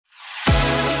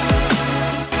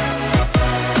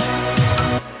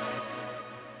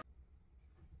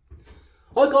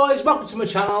Hello guys, welcome to my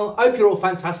channel. Hope you're all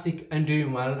fantastic and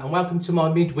doing well, and welcome to my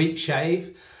midweek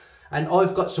shave. And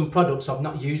I've got some products I've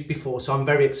not used before, so I'm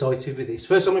very excited with this.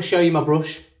 First I'm going to show you my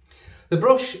brush. The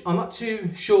brush, I'm not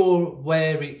too sure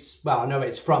where it's, well I know where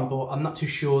it's from, but I'm not too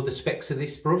sure the specs of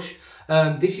this brush.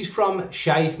 This is from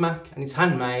Shavemac and it's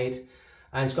handmade,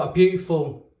 and it's got a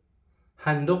beautiful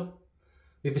handle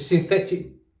with a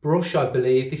synthetic brush, I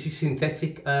believe. This is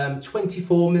synthetic,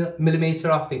 24mm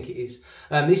I think it is.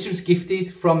 This was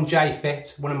gifted from Jay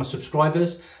Fett, one of my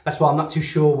subscribers. That's why I'm not too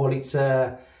sure what it's,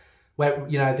 where,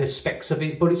 you know, the specs of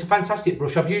it, but it's a fantastic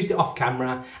brush. I've used it off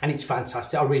camera and it's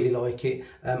fantastic. I really like it.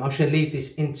 I'm just going to leave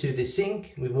this into the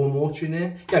sink with warm water in there.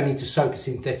 You don't need to soak a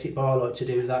synthetic, but I like to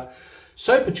do that.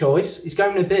 Soap of choice is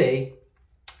going to be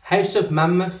House of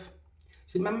Mammoth.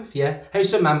 Is it Mammoth? Yeah.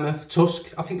 House of Mammoth,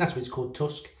 Tusk. I think that's what it's called,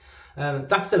 Tusk.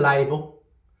 That's the label.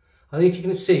 I don't know if you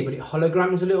can see, but it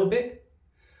holograms a little bit.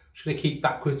 I'm just going to keep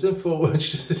backwards and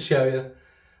forwards just to show you.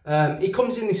 It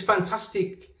comes in this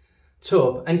fantastic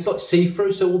tub and it's like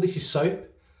see-through, so all this is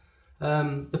soap.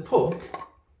 The puck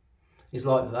is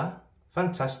like that.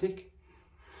 Fantastic.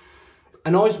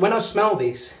 And when I smell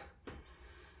this,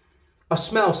 I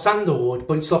smell sandalwood,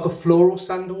 but it's like a floral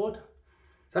sandalwood.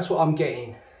 That's what I'm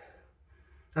getting.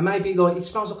 And maybe like, it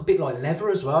smells like a bit like leather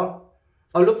as well.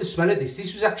 I love the smell of this.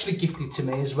 This was actually gifted to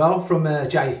me as well from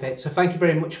Jay Fett, so thank you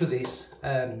very much for this,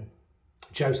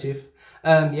 Joseph.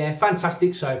 Yeah,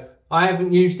 fantastic soap. I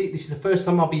haven't used it. This is the first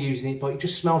time I'll be using it, but it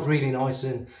just smells really nice.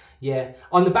 And yeah,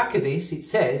 on the back of this, it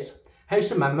says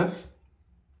House of Mammoth.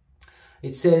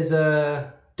 It says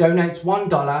donates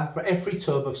 $1 for every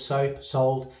tub of soap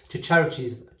sold to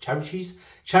charities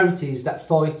that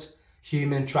fight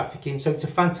human trafficking. So it's a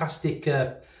fantastic,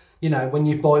 you know, when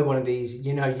you buy one of these,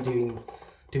 you know you're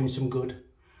doing some good.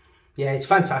 Yeah, it's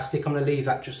fantastic. I'm going to leave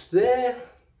that just there.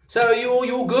 So you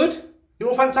all good? You're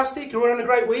all fantastic? You're all on a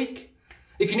great week?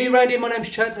 If you're new around here, my name's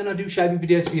Chad and I do shaving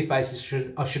videos for your faces.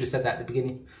 I should have said that at the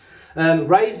beginning.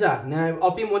 Razor. Now,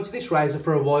 I've been wanting this razor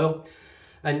for a while,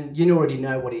 and you already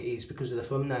know what it is because of the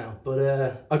thumbnail.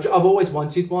 But I've always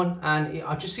wanted one, and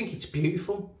I just think it's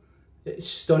beautiful. It's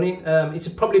stunning. It's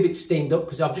probably a bit steamed up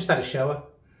because I've just had a shower.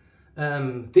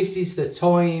 This is the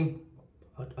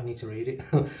I need to read it.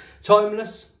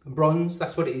 Timeless bronze,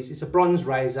 that's what it is. It's a bronze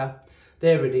razor.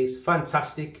 There it is,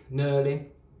 fantastic, knurling.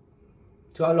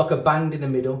 It's got like a band in the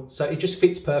middle, so it just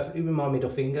fits perfectly with my middle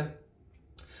finger.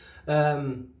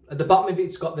 At the bottom of it,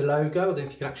 it's got the logo. I don't know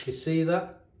if you can actually see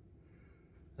that.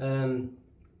 And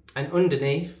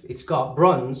underneath, it's got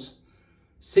bronze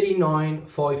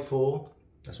C954.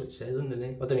 That's what it says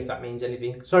underneath. I don't know if that means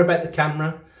anything. Sorry about the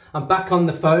camera. I'm back on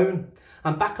the phone.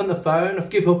 I've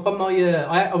given up on my,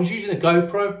 I was using a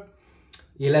GoPro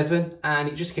 11 and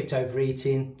it just kept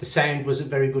overheating. The sound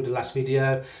wasn't very good the last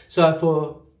video. So I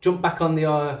thought, jump back on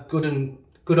the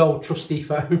good old trusty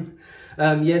phone.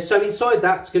 Yeah, so inside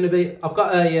that's going to be, I've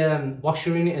got a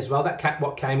washer in it as well. That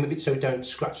what came with it, so it don't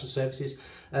scratch the surfaces.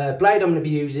 Blade I'm going to be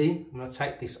using, I'm going to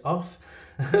take this off.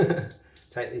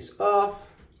 Take this off.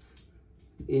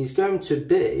 Is going to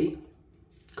be,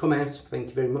 come out, thank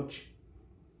you very much.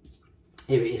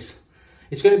 Here it is.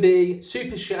 It's going to be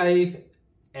Super Shave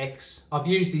X. I've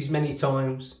used these many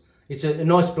times. It's a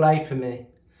nice blade for me.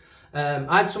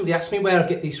 I had somebody ask me where I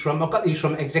get these from. I've got these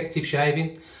from Executive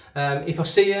Shaving. If I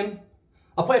see them,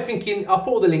 I'll put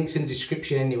all the links in the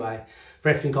description anyway for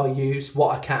everything I use,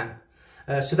 what I can.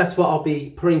 So that's what I'll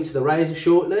be putting into the razor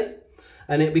shortly,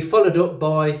 and it'll be followed up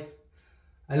by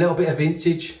a little bit of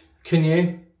vintage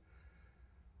Canoe.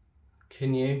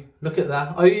 Look at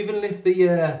that. I even left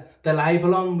the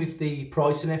label on with the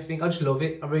price and everything. I just love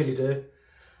it. I really do.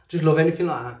 Just love anything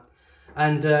like that.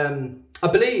 And I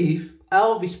believe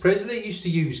Elvis Presley used to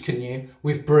use Canoe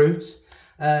with Brute.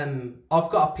 I've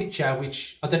got a picture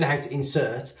which I don't know how to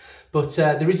insert, but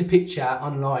there is a picture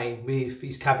online with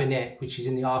his cabinet which is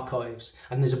in the archives,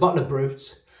 and there's a bottle of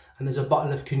Brute and there's a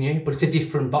bottle of Canoe, but it's a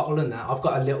different bottle than that. I've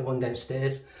got a little one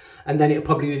downstairs, and then it'll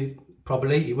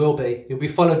it'll be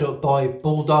followed up by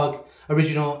Bulldog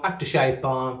original Aftershave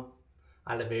Balm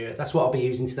aloe vera. That's what I'll be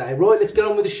using today. Right, let's get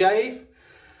on with the shave.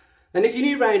 And if you're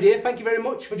new around here, thank you very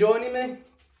much for joining me.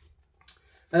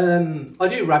 I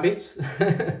do rabbits.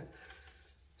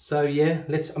 So yeah,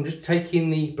 I'm just taking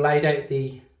the blade out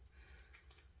the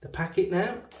packet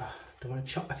now. Oh, don't want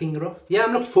to chop my finger off. Yeah,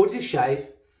 I'm looking forward to this shave.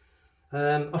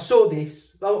 I saw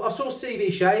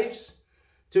CB Shaves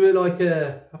do it like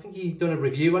I think he done a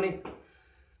review on it.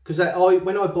 Because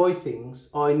when I buy things,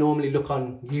 I normally look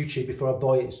on YouTube before I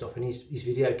buy it and stuff, and his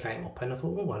video came up and I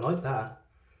thought, oh, I like that.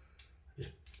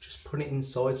 Just put it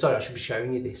inside. Sorry, I should be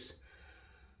showing you this.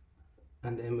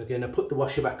 And then we're going to put the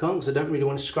washer back on because I don't really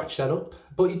want to scratch that up.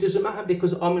 But it doesn't matter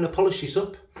because I'm going to polish this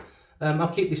up. I'll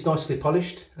keep this nicely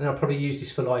polished, and I'll probably use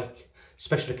this for like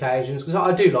special occasions because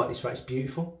I do like this right, it's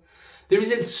beautiful. There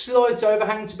is a slight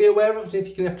overhang to be aware of, if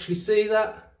you can actually see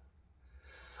that.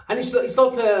 And it's like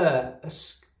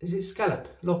is it scallop?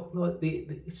 Look, like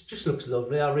it just looks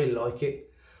lovely. I really like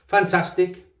it.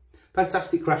 Fantastic,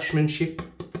 fantastic craftsmanship.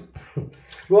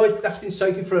 Right, that's been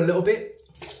soaking for a little bit.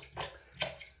 I'm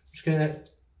just gonna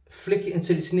flick it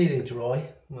until it's nearly dry.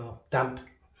 Well, damp.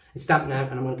 It's damp now,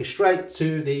 and I'm gonna go straight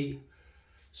to the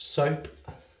soap.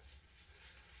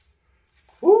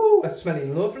 Ooh, that's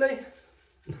smelling lovely.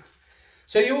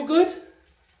 So you all good?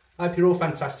 I hope you're all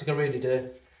fantastic, I really do.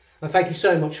 And thank you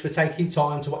so much for taking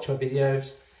time to watch my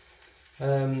videos.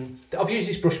 I've used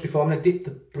this brush before. I'm going to dip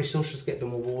the bristles, just get them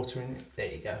more water in it.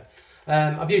 There you go.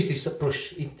 I've used this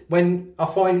brush. When I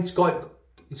find it's got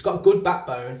a good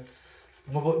backbone,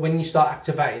 when you start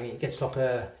activating it, it gets like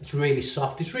it's really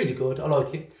soft. It's really good. I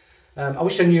like it. I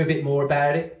wish I knew a bit more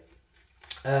about it.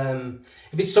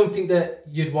 If it's something that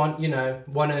you'd want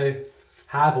to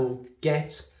have or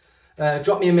get,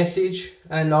 drop me a message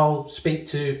and I'll speak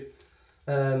to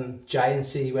Jay and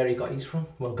see where he got his from.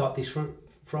 Well, got this from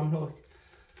like.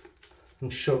 I'm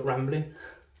short rambling.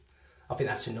 I think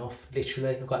that's enough.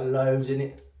 Literally, I've got loads in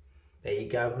it. There you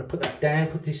go. I'm gonna put that down.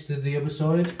 Put this to the other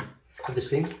side of the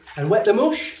sink and wet the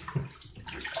mush.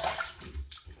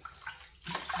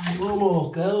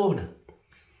 Oh, God.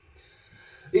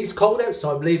 It's cold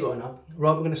outside, believe it or not.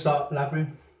 Right, we're going to start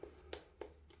lathering.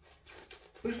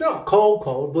 It's not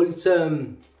cold, but it's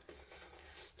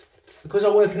because I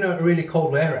work in a really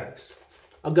cold warehouse.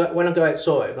 When I go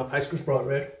outside, my face goes bright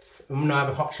red. And when I have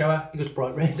a hot shower, it goes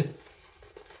bright red.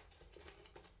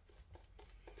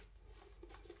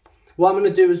 What I'm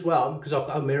going to do as well, because I've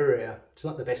got a mirror here, it's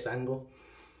not the best angle.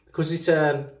 Because it's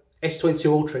S22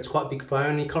 Ultra, it's quite a big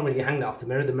phone, you can't really hang that off the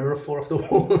mirror will fall off the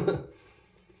wall.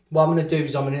 What I'm going to do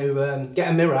is I'm going to get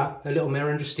a little mirror,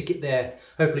 and just stick it there.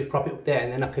 Hopefully prop it up there,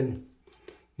 and then I can,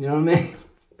 you know what I mean?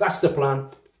 That's the plan.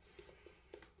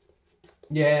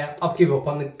 Yeah, I've given up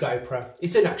on the GoPro.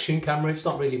 It's an action camera, it's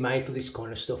not really made for this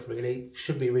kind of stuff really. It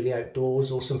should be really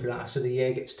outdoors or something like that so the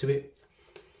air gets to it.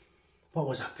 What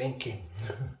was I thinking?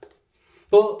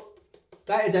 But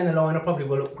later down the line I probably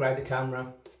will upgrade the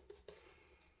camera.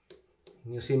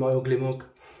 You'll see my ugly mug.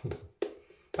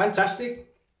 Fantastic.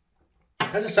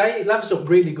 As I say, it lathers up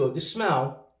really good. The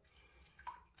smell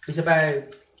is about,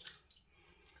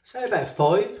 say about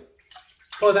 5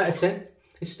 out of 10.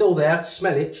 It's still there,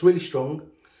 smell it, it's really strong.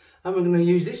 And we're going to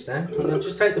use this now. I'm going to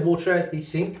just take the water out of the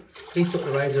sink, heat up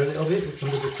the razor a little bit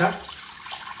under the tap.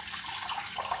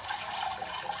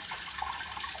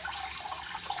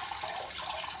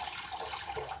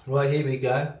 Right, here we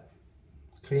go.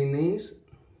 Clean these.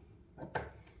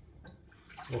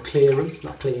 Or clear them,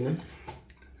 not clean them.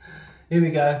 Here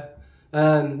we go.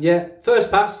 Yeah,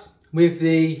 first pass with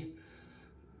the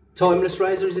timeless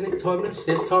razor, isn't it? Timeless?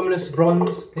 Yeah, timeless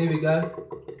bronze. Here we go.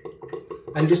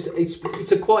 And just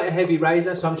it's quite a heavy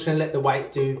razor, so I'm just gonna let the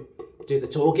weight do the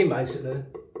talking basically.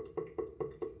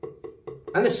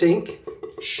 And the sink.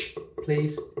 Shh,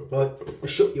 please. Right, I'll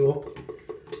shut you up.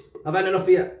 I've had enough of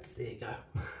you. There you go.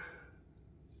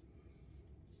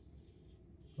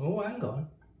 Oh, hang on.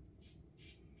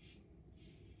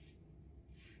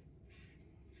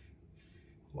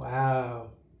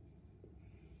 Wow.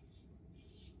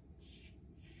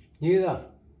 You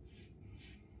that?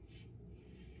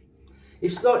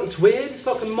 It's like, it's weird, it's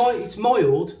like it's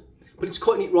mild, but it's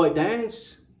cutting it right down,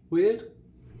 it's weird.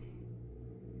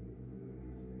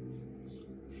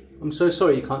 I'm so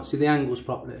sorry you can't see the angles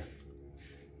properly.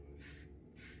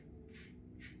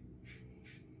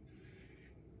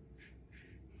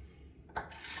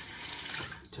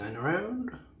 Turn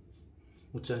around,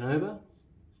 we'll turn over.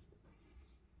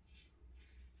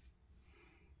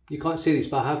 You can't see this,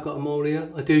 but I have got them all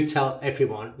here. I do tell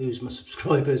everyone who's my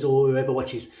subscribers or whoever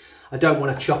watches, I don't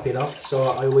want to chop it off, so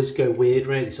I always go weird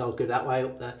really, so I'll go that way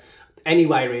up there.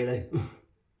 Anyway, really.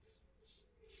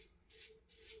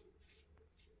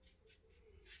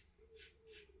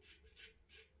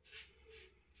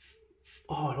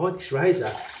 Oh, I like this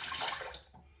razor.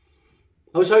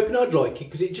 I was hoping I'd like it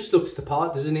because it just looks the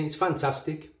part, doesn't it? It's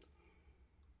fantastic.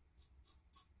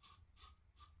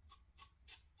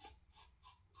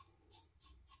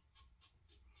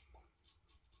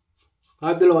 I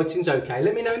hope the lighting's okay.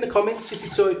 Let me know in the comments if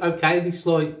it's okay, this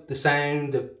like the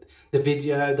sound, the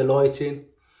video, the lighting.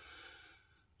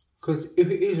 Because if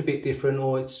it is a bit different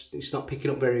or it's not picking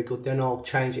up very good, then I'll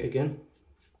change it again.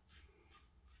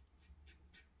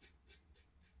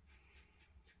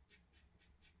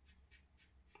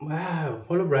 Wow,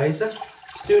 what a razor.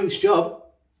 It's doing its job.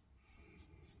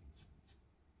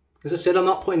 As I said, I'm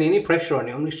not putting any pressure on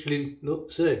it. I'm literally,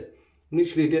 look, see, I'm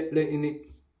literally letting it.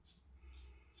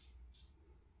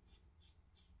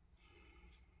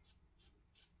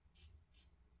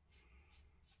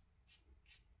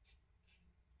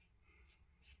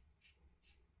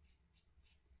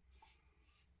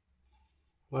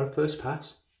 What a first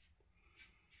pass.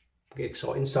 Get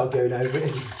exciting, start going over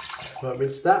it. Right,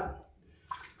 rinse that.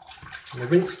 I'm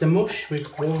gonna rinse the mush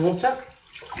with warm water.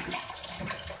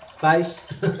 Face.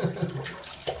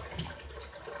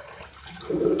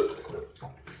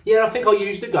 Yeah, I think I'll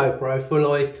use the GoPro for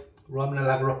like, right, I'm gonna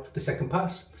lather up the second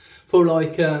pass. For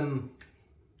like,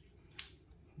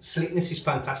 slickness is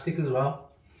fantastic as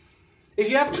well. If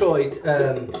you have tried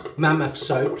mammoth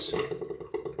soaps,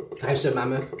 House of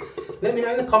Mammoth, let me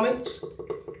know in the comments.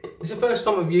 It's the first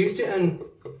time I've used it and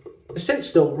the scent's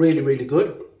still really, really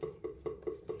good.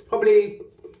 Probably,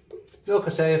 like I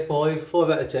say, a 5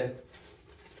 out of 10.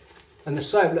 And the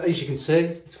soap, as you can see,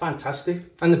 it's fantastic.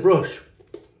 And the brush,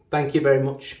 thank you very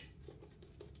much,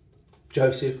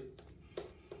 Joseph.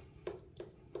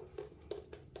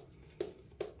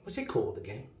 What's it called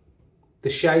again? The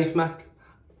Shavemac,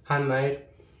 handmade.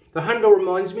 The handle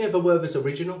reminds me of a Werther's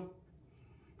original.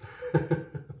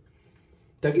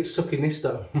 Don't get stuck in this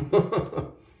though.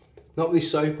 Not with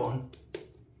this soap on.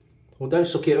 Well, don't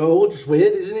suck it at all, just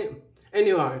weird, isn't it?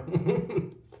 Anyway.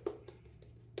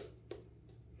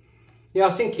 Yeah, I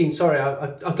was thinking, sorry,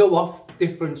 I go off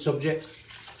different subjects.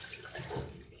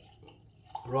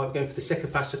 Right, we're going for the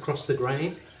second pass across the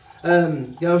grain.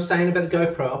 Yeah, I was saying about the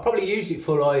GoPro, I'll probably use it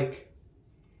for like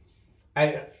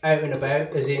out and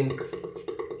about, as in,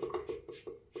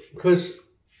 because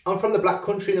I'm from the Black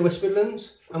Country in the West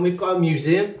Midlands, and we've got a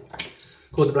museum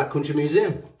called the Black Country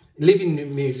Museum,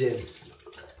 living museum.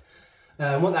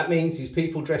 What that means is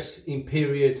people dress in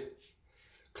period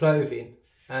clothing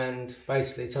and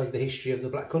basically tell the history of the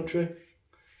Black Country.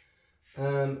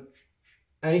 And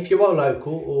if you are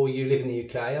local or you live in the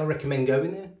UK, I recommend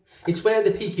going there. It's where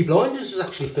the Peaky Blinders was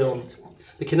actually filmed,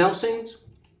 the Canoe scenes.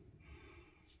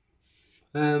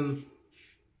 But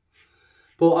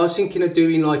I was thinking of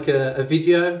doing like a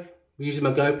video using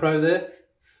my GoPro there.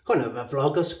 Kind of a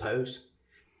vlog, I suppose.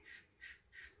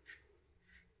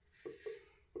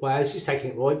 Wow, this is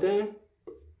taking it right down.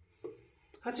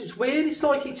 It's weird, it's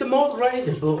like, it's a mild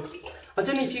razor, but I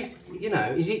don't know if you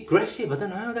know, is it aggressive? I don't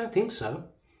know, I don't think so.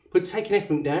 But it's taking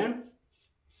everything down.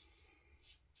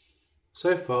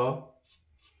 So far,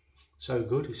 so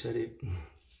good, he said it.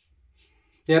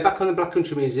 Yeah, back on the Black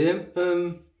Country Museum.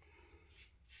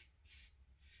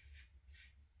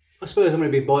 I suppose I'm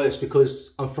going to be biased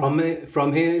because I'm from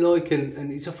here, like,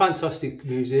 and it's a fantastic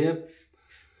museum.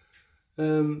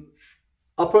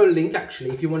 I'll put a link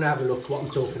actually if you want to have a look at what I'm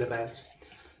talking about.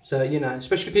 So, you know,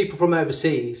 especially people from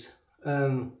overseas, I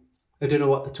don't know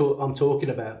what I'm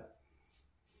talking about.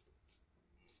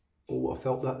 Oh, I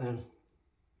felt that then.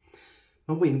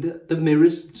 My window, the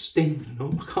mirror's steaming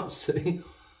up, I can't see.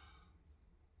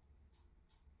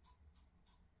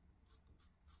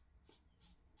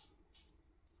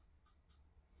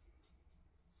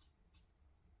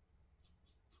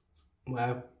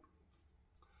 Wow.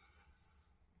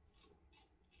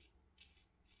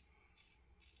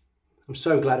 I'm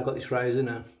so glad I got this razor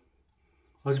now.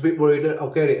 I was a bit worried that I'll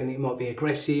get it and it might be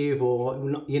aggressive or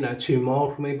not, you know, too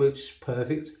mild for me, but it's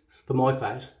perfect for my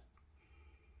face.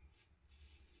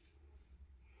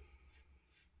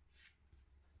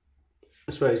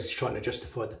 I suppose it's trying to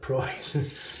justify the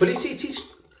price. But it's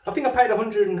I think I paid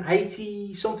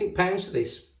 180 something pounds for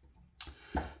this.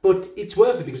 But it's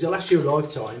worth it because it'll last you a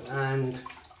lifetime. And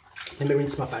let me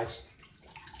rinse my face.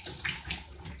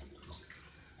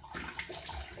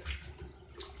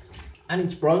 And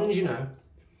it's bronze, you know.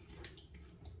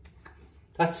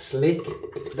 That's slick.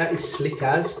 That is slick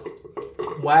as.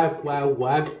 Wow, wow,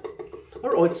 wow.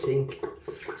 Alright, Sync.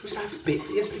 Just has a bit.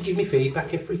 He has to give me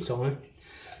feedback every time.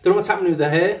 Don't know what's happening with the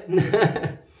hair.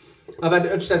 I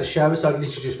just had a shower, so I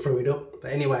literally just threw it up.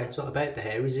 But anyway, it's not about the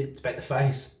hair, is it? It's about the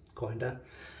face, kinda.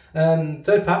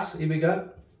 Third pass, here we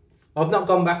go. I've not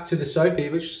gone back to the soap here,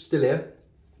 which is still here.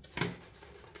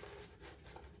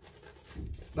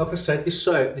 Like I said,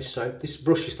 this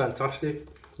brush is fantastic.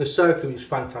 The soap is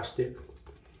fantastic.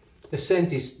 The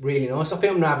scent is really nice. I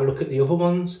think I'm gonna have a look at the other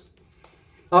ones.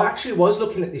 I actually was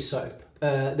looking at this soap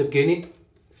at the beginning,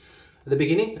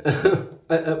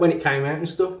 when it came out and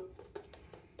stuff.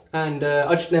 And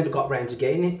I just never got round to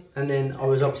getting it. And then I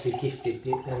was obviously gifted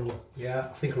it, and yeah,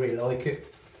 I think I really like it.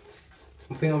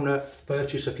 I think I'm gonna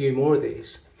purchase a few more of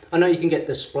these. I know you can get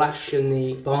the Splash and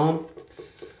the Balm.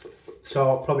 So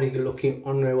I'll probably go looking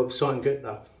on their website and get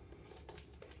that.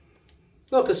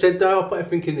 Like I said though, I'll put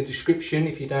everything in the description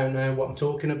if you don't know what I'm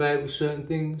talking about with certain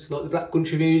things, like the Black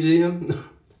Country Museum.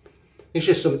 It's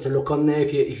just something to look on there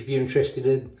if you're interested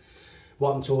in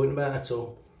what I'm talking about, that's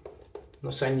all. I'm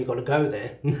not saying you've got to go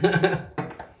there.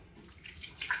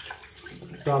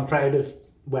 But I'm proud of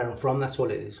where I'm from, that's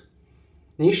what it is.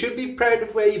 And you should be proud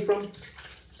of where you're from.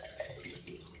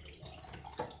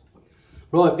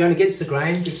 Right, going against the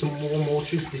grain, get some warm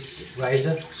water into this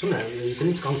razor. For some reason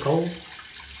it's gone cold.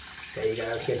 There you go,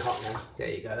 it's getting hot now. There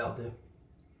you go, that'll do.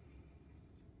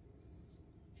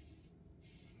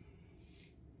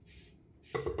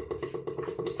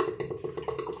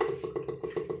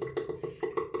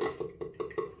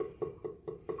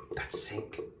 That's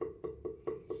sink.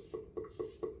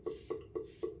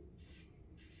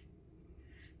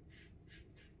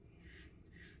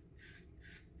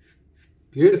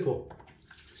 Beautiful.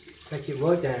 Take it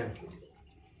right down.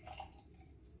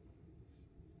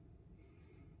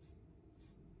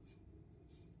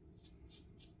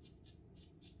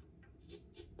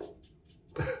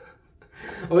 I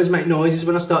always make noises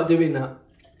when I start doing that.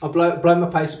 I blow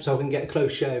my face up so I can get a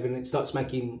close shave and it starts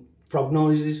making frog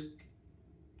noises.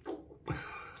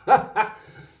 I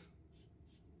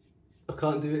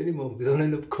can't do it anymore because I'll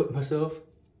end up cutting myself.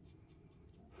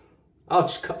 I've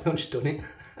just done it.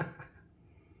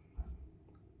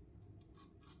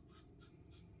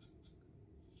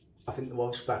 I think the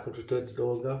wife's back. I'll just heard the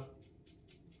door go.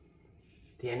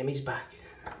 The enemy's back.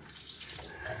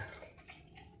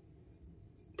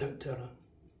 Don't tell her.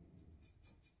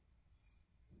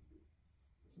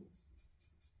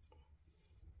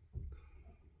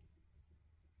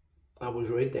 I was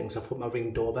worried then because I thought my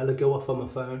Ring doorbell would go off on my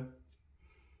phone.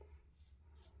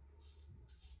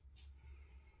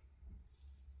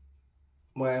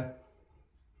 Well, I'm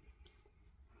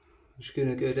just going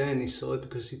to go down this side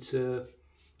because it's I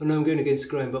know I'm going against the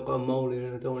grain, but I've got a mole in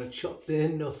and I don't want to chop the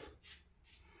end off.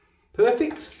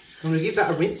 Perfect. I'm going to give that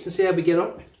a rinse and see how we get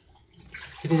on. See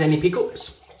if there's any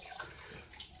pickups.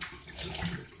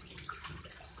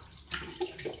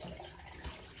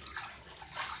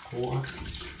 Water.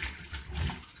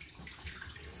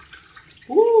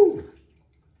 Woo!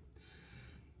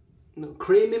 No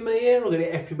cream in my ear, I'll get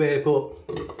it everywhere, but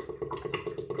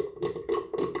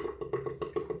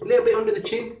a little bit under the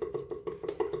chin,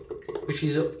 which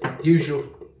is a usual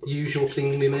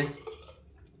thing with me.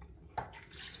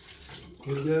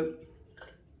 Here we go.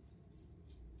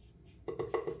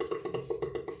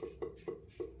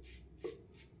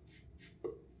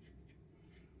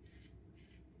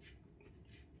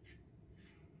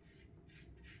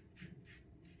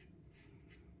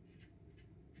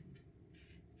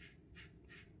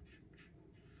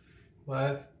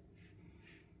 Wow.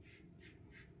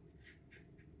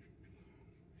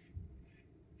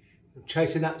 I'm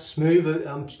chasing that smooth,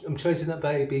 I'm chasing that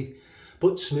baby,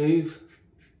 but smooth.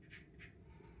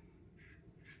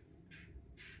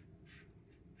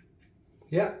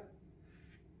 Yeah.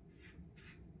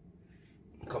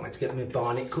 Can't wait to get my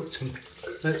barnet cut.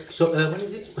 When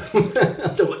is it? I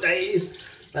don't know what day it is.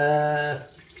 When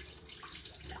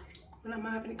am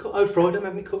I having it cut? Oh, Friday I'm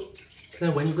having it cut.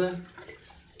 No, Wednesday.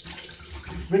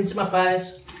 Rinsing my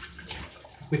face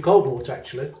with cold water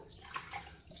actually.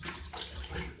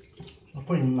 I'm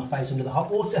putting my face under the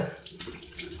hot water.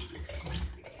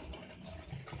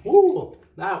 Ooh,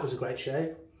 that was a great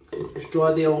shave. Just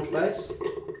dried the old face.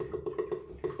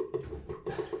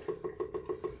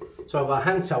 So I've got a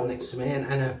hand towel next to me and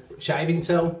a shaving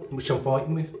towel, which I'm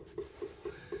fighting with.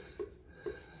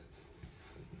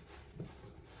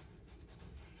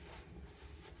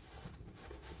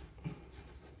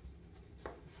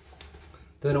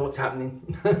 Don't know what's happening.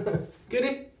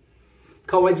 Goodie.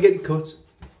 Can't wait to get it cut.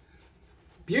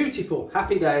 Beautiful.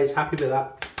 Happy days. Happy with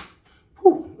that.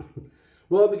 Whew.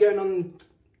 Right, we're going on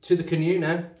to the Canoe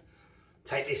now.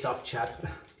 Take this off, Chad.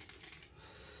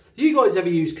 Do you guys ever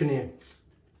use Canoe?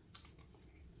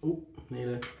 Oh,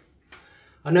 nearly.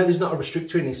 I know there's not a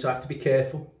restrictor in this, so I have to be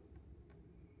careful.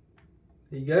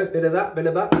 There you go. Bit of that, bit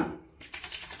of that.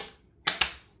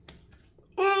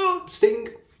 Oh, sting.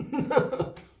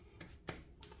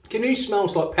 Canoe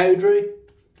smells like powdery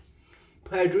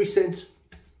scent.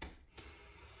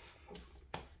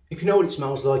 If you know what it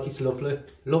smells like, it's lovely.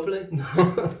 Lovely?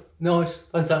 Nice,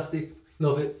 fantastic,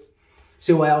 love it.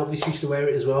 See why Elvis used to wear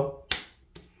it as well.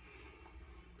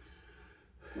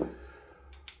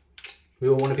 We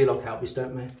all want to be like Elvis,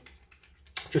 don't we?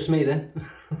 Just me then.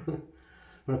 I'm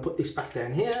going to put this back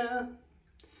down here.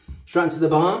 Straight into the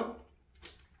Balm.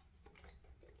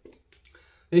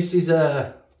 This is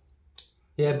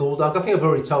yeah, Bulldog. I think I've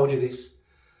already told you this.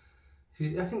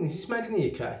 I think this is made in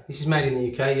the UK. This is made in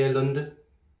the UK, yeah, London.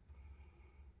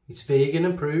 It's vegan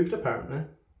approved, apparently.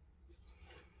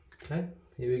 Okay,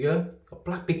 here we go. Got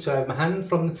black bits over my hand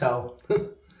from the towel.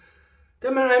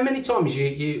 Don't matter how many times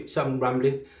so I'm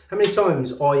rambling, how many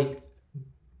times I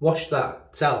wash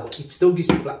that towel, it still gives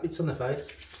me black bits on the face.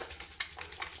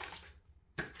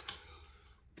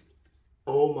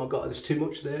 Oh my God, there's too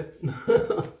much there.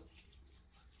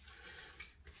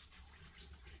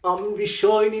 I'm just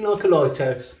shining like a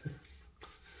lighthouse.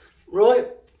 Right,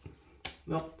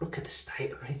 well, look at the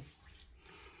state of me.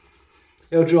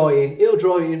 It'll dry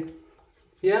in.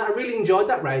 Yeah, I really enjoyed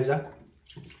that razor.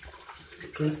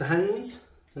 Rinse the hands,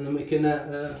 and then we can,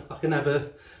 I can have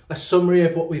a summary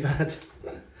of what we've had.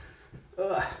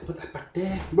 Put that back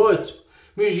there. Right,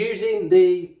 we was using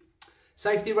the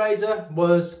safety razor,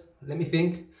 let me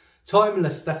think,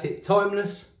 Timeless, that's it,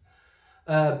 Timeless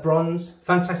bronze,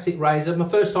 fantastic razor. My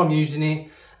first time using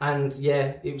it, and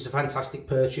yeah, it was a fantastic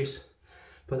purchase.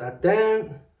 Put that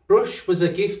down. Brush was a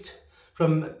gift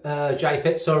from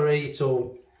J-Fet, sorry, it's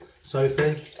all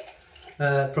soapy.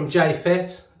 From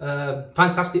J-Fet,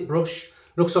 fantastic brush,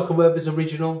 looks like a Werther's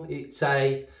original. It's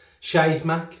a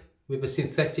Shavemac with a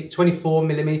synthetic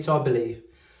 24mm, I believe.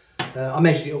 I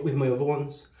measured it up with my other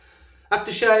ones.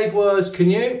 Aftershave was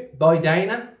Canoe by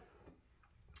Dana.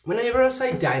 Whenever I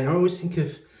say Dana, I always think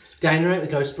of Dana out the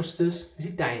Ghostbusters. Is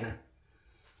it Dana?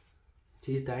 It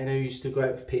is Dana, who used to go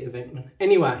out with Peter Venkman.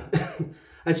 Anyway,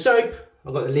 and soap,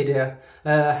 I've got the lid here.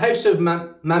 House of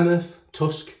Mammoth,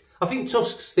 Tusk. I think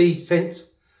Tusk's the scent.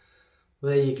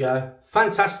 There you go.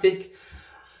 Fantastic.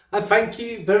 And thank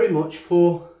you very much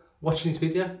for watching this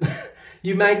video.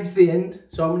 You made it to the end,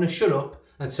 so I'm going to shut up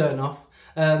and turn off.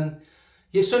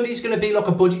 Yeah, Sunday's going to be like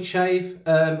a budget shave.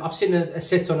 I've seen a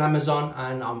set on Amazon,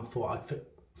 and I thought I'd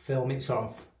film it, so I'm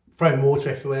throwing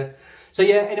water everywhere. So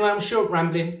yeah, anyway, I'm shut up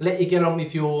rambling. Let you get on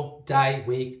with your day,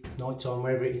 week, night time,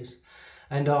 wherever it is.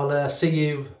 And I'll see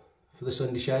you for the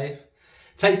Sunday shave.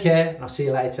 Take care, and I'll see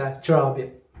you later. Ta-ra,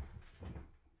 bit.